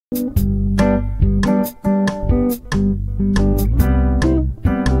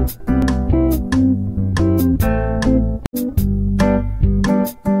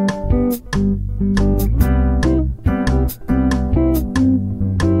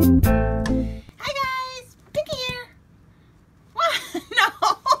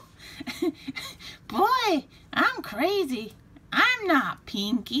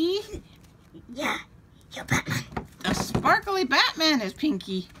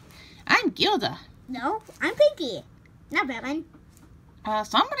Pinky. I'm Gilda. No, I'm Pinky. Not Batman.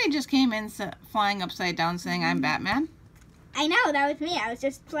 Somebody just came in flying upside down saying I'm Batman. I know, that was me. I was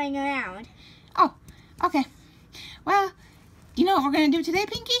just playing around. Oh, okay. Well, you know what we're going to do today,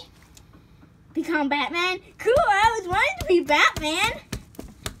 Pinky? Become Batman? Cool, I was wanting to be Batman.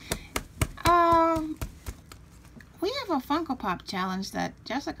 We have a Funko Pop challenge that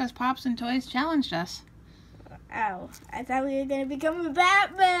Jessica's Pops and Toys challenged us. Oh, I thought we were going to become a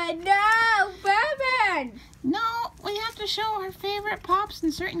Batman. No, Batman! No, we have to show our favorite Pops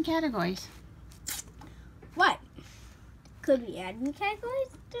in certain categories. What? Could we add new categories?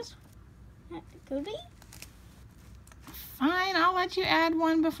 Could we? Fine, I'll let you add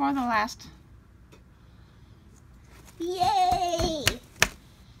one before the last. Yay!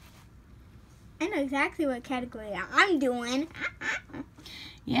 I know exactly what category I'm doing.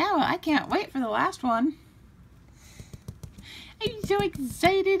 Yeah, well, I can't wait for the last one. I'm so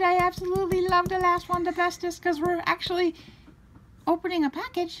excited. I absolutely love the last one the bestest because we're actually opening a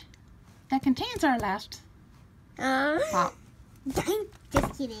package that contains our last Pop. I'm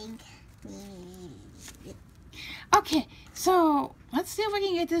just kidding. Okay, so let's see if we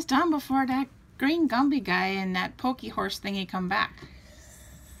can get this done before that green Gumby guy and that pokey horse thingy come back.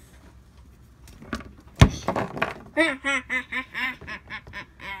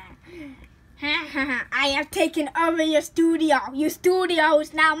 I have taken over your studio. Your studio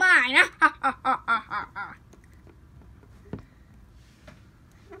is now mine.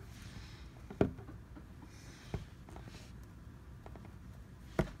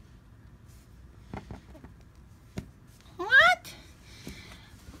 What?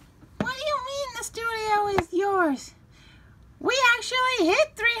 What do you mean the studio is yours? We actually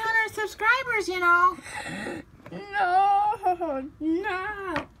hit 300 subscribers, you know. No, no,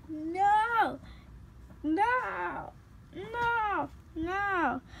 no, no, no, no, no,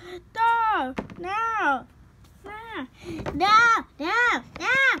 no, no,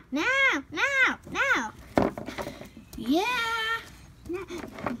 no. Yeah.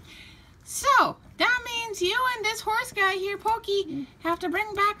 So, that means you and this horse guy here, Pokey, have to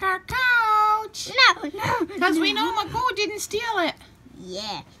bring back our couch. No. Because we know Magoo didn't steal it.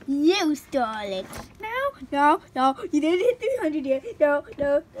 Yeah, you stole it. No, you didn't hit 300 yet. No.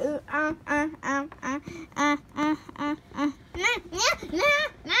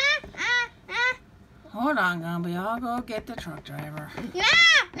 Hold on, Gumby. I'll go get the truck driver. No.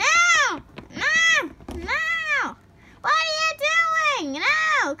 What are you doing?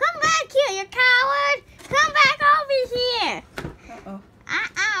 No, come back here, you coward. Come back over here.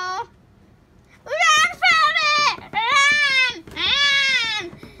 Uh-oh. Run from it! Run!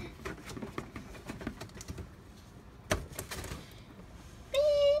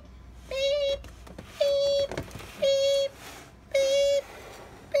 Beep, beep, beep, beep, beep,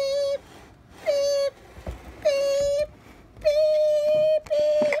 beep, beep, beep, beep,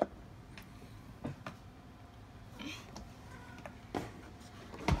 beep.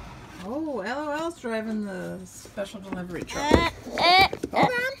 Oh, LOL's driving the special delivery truck.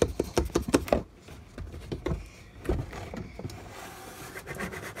 Hold on.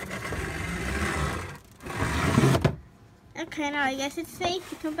 Okay, now I guess it's safe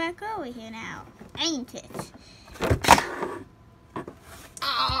to come back over here now, ain't it?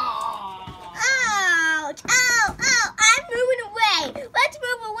 Oh. Ouch! Ow! I'm moving away! Let's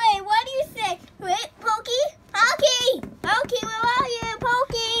move away! What do you say? Wait, Pokey? Pokey, where are you,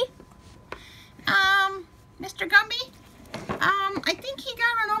 Pokey? Mr. Gumby? I think he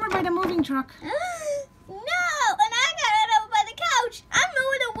got run over by the moving truck. No! And I got run over by the couch! I'm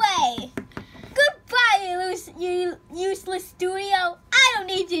moving away! Goodbye, you useless studio! I don't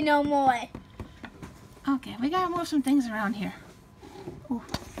need you no more! Okay, we gotta move some things around here. Ooh.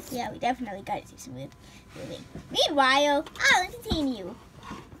 Yeah, we definitely gotta do some moving. Meanwhile, I'll entertain you.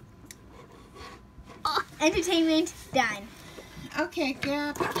 Oh, entertainment done. Okay, Pinky,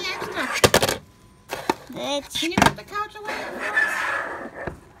 I'm stuck. Can you put the couch away for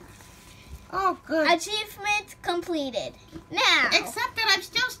us? Oh, good. Achievement completed. Now. Except that I'm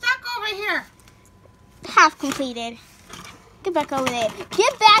still stuck over here. Half completed. Get back over there.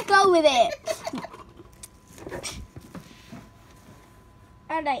 Get back over there.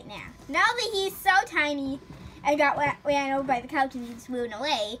 Alright now that he's so tiny and got ran over by the couch and he's moving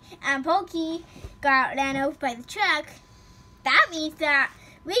away, and Pokey got ran over by the truck, that means that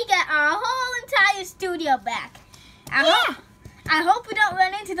we get our whole entire studio back. I hope we don't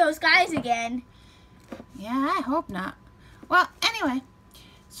run into those guys again. Yeah, I hope not. Well, anyway,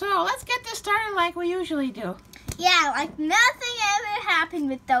 so let's get this started like we usually do. Yeah, like nothing ever happened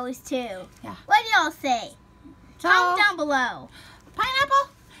with those two. Yeah. What do y'all say? So, Comment down below. Pineapple,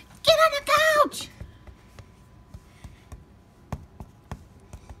 get on the couch.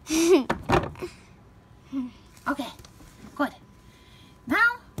 Okay, good.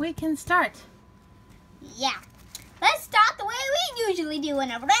 Now we can start. Yeah. Let's start the way we usually do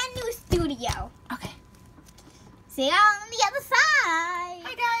in a brand new studio. Okay. See you on the other side.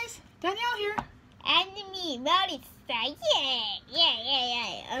 Hi guys, Danielle here. And me, Wallie.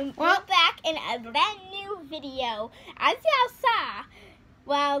 Yeah. Well- We're back in a brand new video. As y'all saw,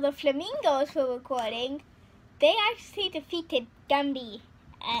 while the flamingos were recording, they actually defeated Gumby.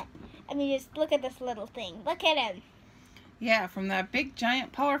 I mean, just look at this little thing. Look at him. Yeah, from that big,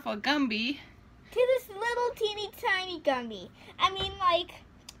 giant, powerful Gumby. To this little teeny tiny Gumby. I mean, like,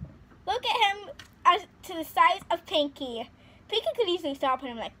 look at him as to the size of Pinky. Pinky could easily stop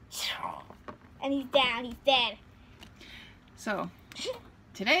him, like, and he's down, he's dead. So,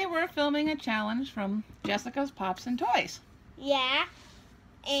 today we're filming a challenge from Jessica's Pops and Toys. Yeah,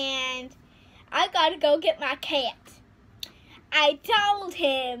 and I gotta go get my cat. I told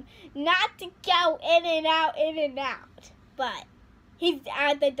him not to go in and out, but he's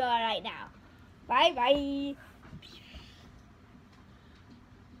at the door right now. Bye.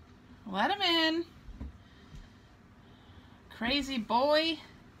 Let him in. Crazy boy.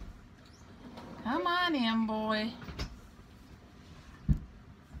 Come on in, boy.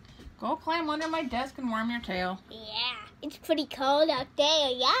 Go climb under my desk and warm your tail. Yeah, it's pretty cold out there.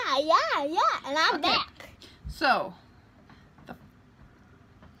 Yeah, and I'm Okay. back. So,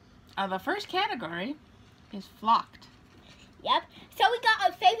 the first category is flocked. Yep, so we got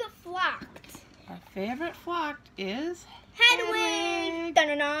our favorite flocked. Our favorite flocked is Hedwig.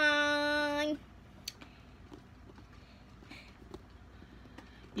 Dun-dun-dun.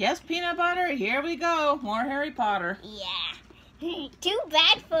 Yes, peanut butter. Here we go. More Harry Potter. Yeah. Too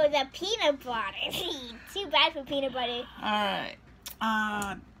bad for the peanut butter. Too bad for peanut butter. All right.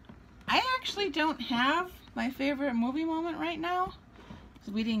 I actually don't have my favorite movie moment right now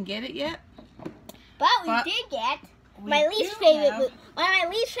because we didn't get it yet. But we But did get we my least do favorite. have- One of my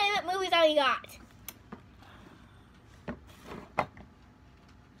least favorite movies that we got.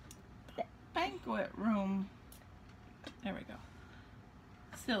 Banquet room. There we go.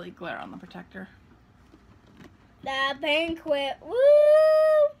 Silly glare on the protector. The banquet. Woo!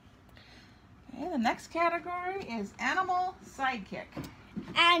 Okay, the next category is animal sidekick.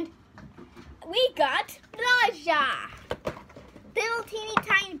 And we got Raja. Little teeny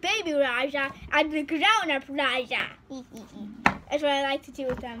tiny baby Raja and the grown up Raja. That's what I like to do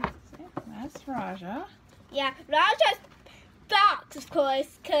with them. Okay, that's Raja. Yeah, Raja's dogs, of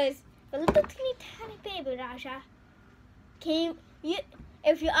course, because the little teeny tiny baby Raja came.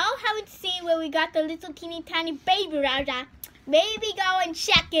 If you all haven't seen where we got the little teeny tiny baby Raja, maybe go and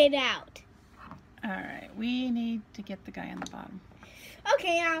check it out. All right, we need to get the guy on the bottom.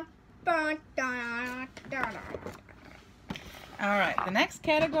 Okay, now. All right, the next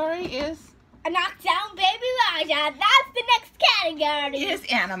category is A knockdown baby Raja. That's the next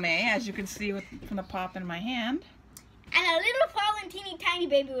category. anime, as you can see from the pop in my hand. And a little fallen teeny tiny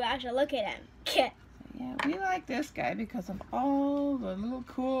baby Raja. Look at him. Yeah, we like this guy because of all the little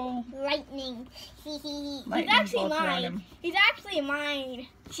cool Lightning. He's lightning actually bolts around mine. him. He's actually mine.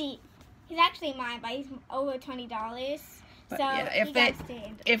 He's actually mine, but he's over $20. But So yeah,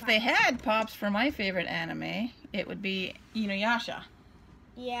 if they had pops for my favorite anime, it would be Inuyasha.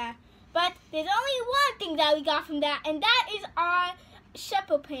 Yeah, but there's only one thing that we got from that, and that is our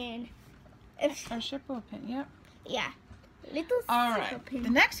shepherd pin. Our Shippo pin, yep. Yeah, little All shepherd right, pin. the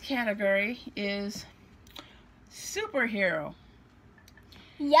next category is superhero.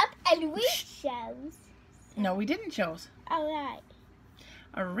 Yep, and we chose. No, we didn't choose. All right.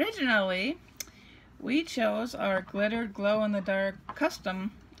 Originally, we chose our glitter glow-in-the-dark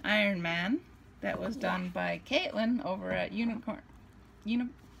custom Iron Man that was done by Caitlin over at Unicorn. Una.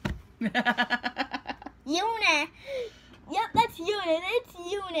 Yep, that's Una. It's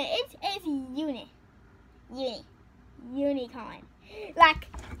Una. It's Una. Unicorn. Like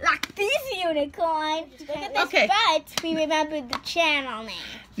this unicorn. Look at this Okay. but we remembered the channel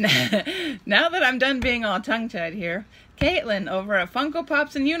name. Now that I'm done being all tongue-tied here, Caitlin over at Funko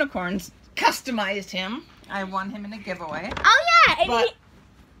Pops and Unicorns customized him. I won him in a giveaway. Oh yeah, and But-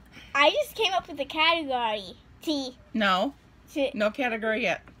 I just came up with the category. No category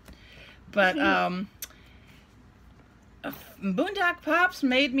yet. But Boondock Pops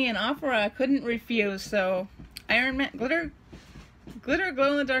made me an offer I couldn't refuse. So Iron Man glitter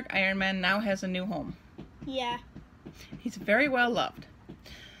glow-in-the-dark Iron Man now has a new home. Yeah. He's very well loved.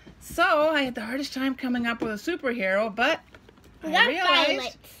 So I had the hardest time coming up with a superhero, but We I got realized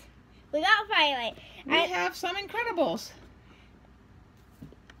Violet. We got Violet. we have some Incredibles.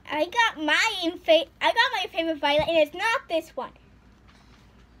 I got my favorite Violet, and it's not this one.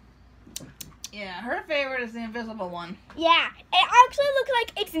 Yeah, her favorite is the invisible one. Yeah, it actually looks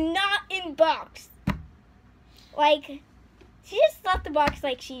like it's not in box. Like, she just left the box,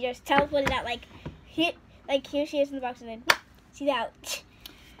 like she just teleported out, like here she is in the box, and then she's out.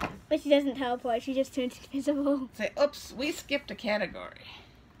 But she doesn't teleport, she just turns invisible. Say, oops, we skipped a category.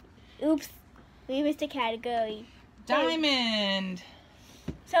 Oops, we missed a category. Diamond.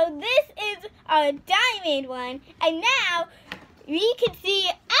 So this is our diamond one, and now we can see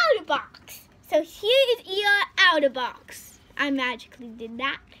outer box. So here is your outer box. I magically did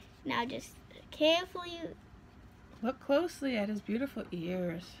that. Now just carefully Look closely at his beautiful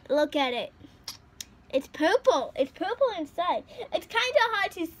ears. look at it. It's purple. It's purple inside. It's kind of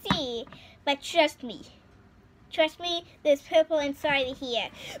hard to see, but trust me. Trust me, there's purple inside of here.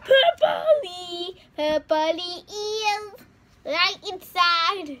 Purpley ears, right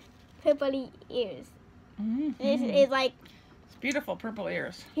inside. Purpley ears. Mm-hmm. This is like, It's beautiful purple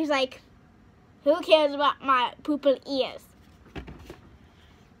ears. he's like, who cares about my purple ears?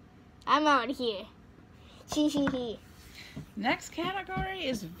 I'm out here. Hee. Next category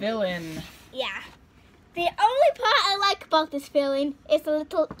is villain. Yeah. The only part I like about this villain is the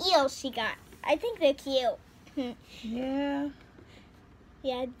little eels she got. I think they're cute. Yeah.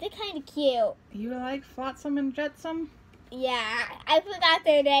 Yeah, they're kind of cute. You like Flotsam and Jetsam? Yeah, I forgot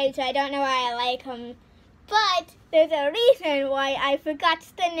their names, so I don't know why I like them. But there's a reason why I forgot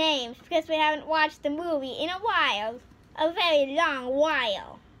the names, because we haven't watched the movie in a while. A very long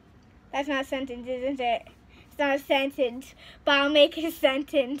while. That's not a sentence, isn't it? It's not a sentence, but I'll make it a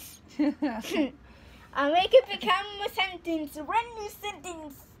sentence. I'll make it become a sentence, a brand new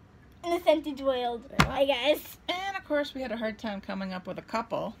sentence in the sentence world, I guess. And of course, we had a hard time coming up with a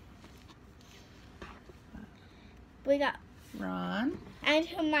couple. We got Ron and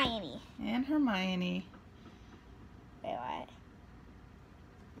Hermione. and Hermione. Wait, what?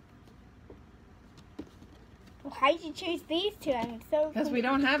 Well, why'd you choose these two? I'm so Because we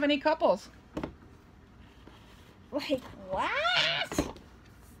don't have any couples. like, what?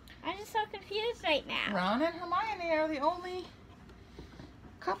 I'm just so confused right now. Ron and Hermione are the only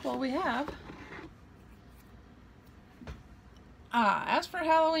couple we have. As for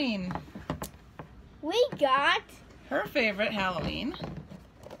Halloween, We got, her favorite Halloween.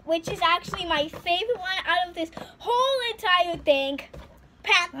 which is actually my favorite one out of this whole entire thing,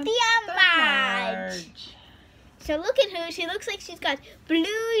 Pantheon Marge. Marge. So look at her. She looks like she's got blue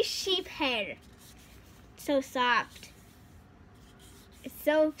sheep hair. So soft. It's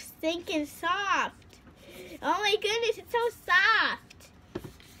so stinking soft. Oh my goodness, it's so soft.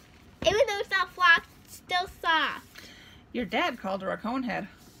 Even though it's not flocked, it's still soft. Your dad called her a conehead.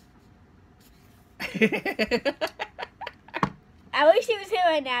 I wish he was here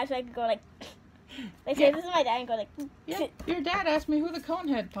right now so I could go like say this is my dad and go like Yeah, your dad asked me who the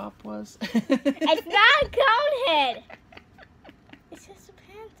conehead pop was. It's not a conehead. It's just a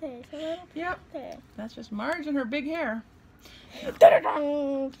panther. It's a little Yep, panther. that's just Marge and her big hair.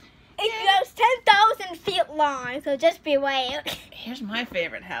 Dun-dun-dun. It goes 10,000 feet long, so just beware. Here's my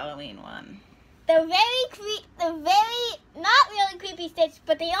favorite Halloween one. The not really creepy Stitch,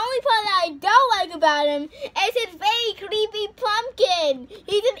 but the only part that I don't like about him is his very creepy pumpkin.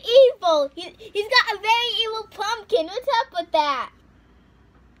 He's an evil. He's got a very evil pumpkin. What's up with that?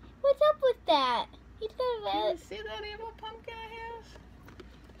 What's up with that? He's got a Can very. you see that evil pumpkin of his?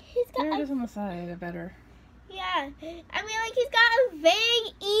 He's got. There it is on the side, better. Yeah, I mean, like he's got a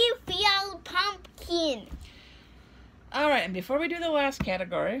very evil pumpkin. Alright, and before we do the last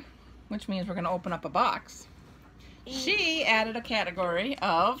category, which means we're going to open up a box, she added a category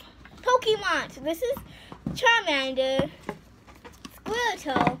of Pokemon. So this is Charmander,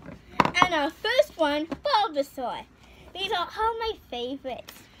 Squirtle, and our first one, Bulbasaur. These are all my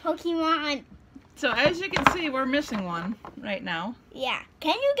favorites. Pokemon. So as you can see, we're missing one right now. Yeah.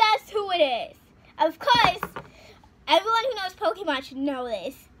 Can you guess who it is? Of course, everyone who knows Pokemon should know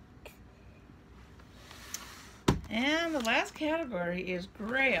this. And the last category is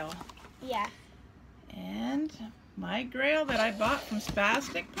Grail. Yeah. And my Grail that I bought from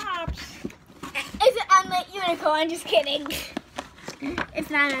Spastic Pops. It's an unlit unicorn. Just kidding. It's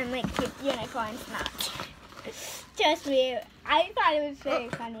not an unlit unicorn. It's not. Trust me. I thought it was very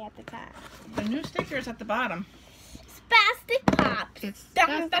funny at the time. The new sticker's at the bottom. Spastic Pops. It's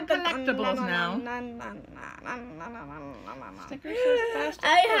Spastic Collectibles now. Sticker says Spastic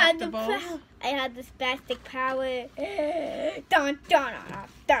I had the Collectibles. I had the spastic power. Dun, dun, dun,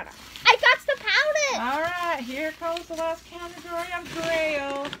 dun. I got the powder. Alright, here comes the last category of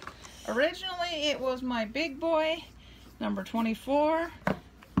Grail. Originally, it was my big boy, number 24.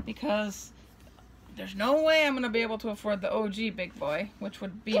 because there's no way I'm going to be able to afford the OG Big Boy, which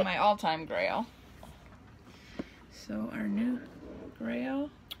would be my all-time Grail. So our new Grail.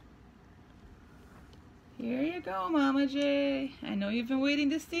 Here you go, Mama J. I know you've been waiting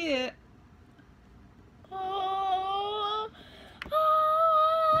to see it. Oh,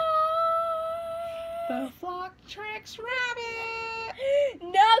 the Flock Tricks Rabbit. No,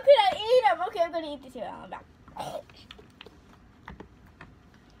 could I eat them? Okay, I'm gonna eat this here.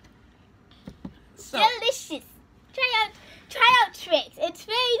 So, delicious. Try out Tricks. It's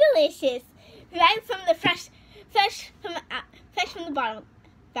very delicious. Right from the fresh from the bottom,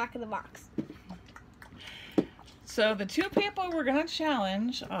 back of the box. So the two people we're gonna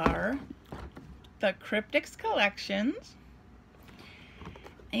challenge are the Cryptics Collections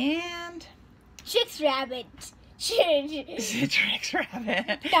and Tricks Rabbit. Tricks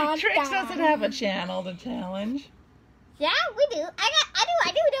Rabbit. Tricks doesn't have a channel to challenge. Yeah, we do.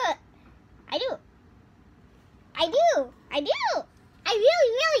 I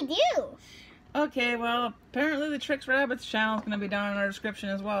really do. Okay, well, apparently the Tricks Rabbit's channel is going to be down in our description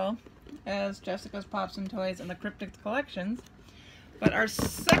as well as Jessica's Pops and Toys and the Cryptics Collections. But our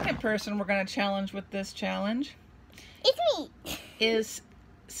second person we're going to challenge with this challenge It's me. is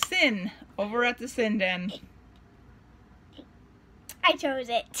Sin over at the Sin Den. I chose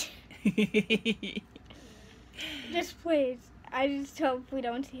it. Just please. I just hope we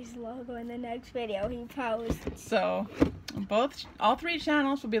don't see his logo in the next video he posts. So, all three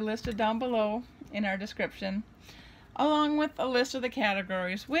channels will be listed down below in our description, along with a list of the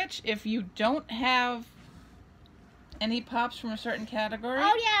categories, which, if you don't have any pops from a certain category...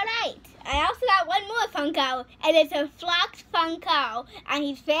 Oh, yeah, right. I also got one more Funko, and it's a Flocked Funko, and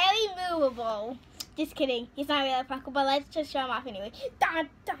he's very movable. Just kidding. He's not really a Funko, but let's just show him off anyway. Dun,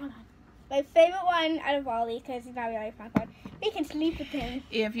 dun, dun. My favorite one out of Wallie, because he's not really a Funko. We can sleep with him.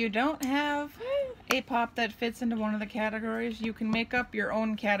 If you don't have a pop that fits into one of the categories, you can make up your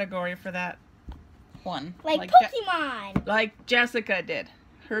own category for that one. Like Pokemon. Like Jessica did.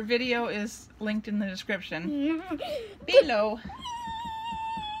 Her video is linked in the description below.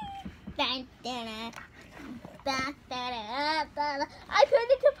 I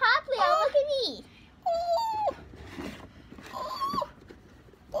turned into Pop Leo. Look at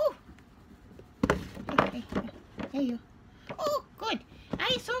me. Hey, you. Oh, good.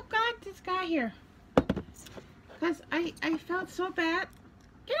 I'm so glad this guy here. Because I felt so bad.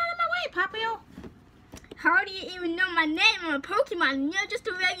 Get out of my way, Papio. How do you even know my name? I'm a Pokemon. You're just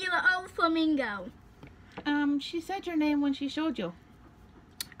a regular old flamingo. She said your name when she showed you.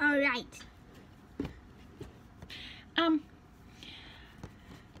 All right. I'm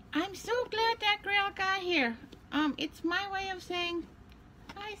so glad that Grail got here. It's my way of saying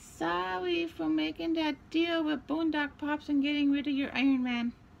I'm sorry for making that deal with Boondock Pops and getting rid of your Iron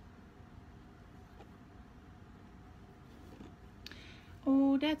Man.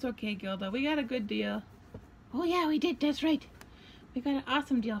 Oh, that's okay, Gilda. We got a good deal. Oh, yeah, we did. That's right. We got an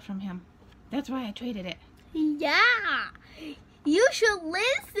awesome deal from him. That's why I traded it. Yeah. You should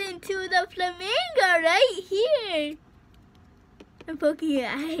listen to the flamingo right here. I'm poking your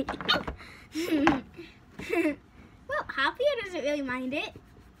eye. Well, Happier doesn't really mind it.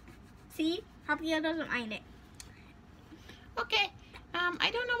 See? Happier doesn't mind it. Okay.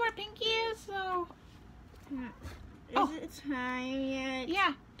 I don't know where Pinky is, so... Is it time yet?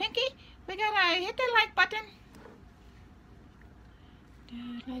 Yeah, Pinky, we gotta hit the like button.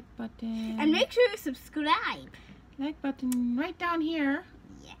 The like button. And make sure you subscribe. Like button right down here.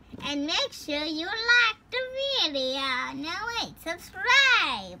 Yeah. And make sure you like the video. No, wait.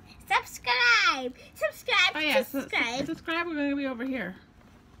 Subscribe. Subscribe. Subscribe. Oh, yeah. Subscribe. Subscribe. We're going to be over here.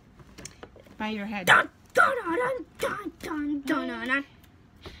 By your head. Dun, dun, dun, dun, dun, dun, dun, dun.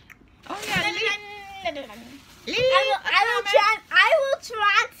 Oh, yeah. I will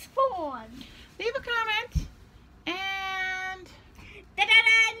transform. Leave a comment. And Dun,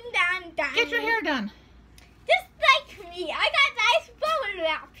 dun, dun, dun. get your hair done. Just like me. I got nice bubble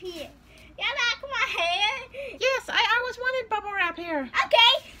wrap here. You like my hair? Yes, I always wanted bubble wrap hair.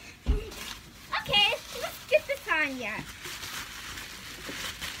 Okay. Okay, let's get this on yet.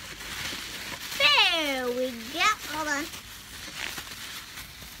 There we go. Hold on.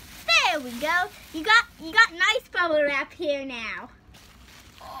 There we go. You got nice bubble wrap here now.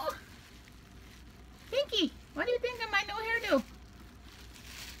 Oh. Pinky, what do you think of my new hairdo?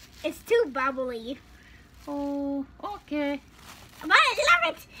 It's too bubbly. Oh, okay. But I love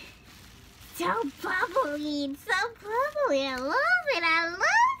it. So bubbly. So bubbly. I love it. I love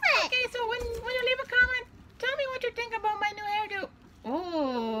it. Okay, so when you leave a comment, tell me what you think about my new hairdo.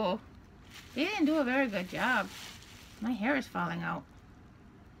 Oh, you didn't do a very good job. My hair is falling out.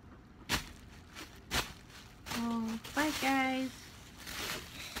 guys.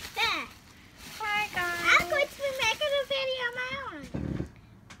 Yeah. Bye, guys. I'm going to be making a video of my own.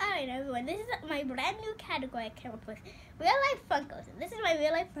 Alright, everyone. This is my brand new category I came up with. Real life Funkos. And this is my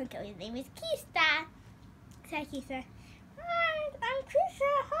real life Funko. His name is Keista. Say Keista. Hi, I'm Keista.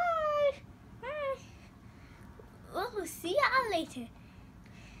 Hi. Hi. We'll see y'all later.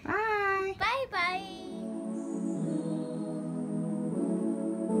 Bye. Bye-bye.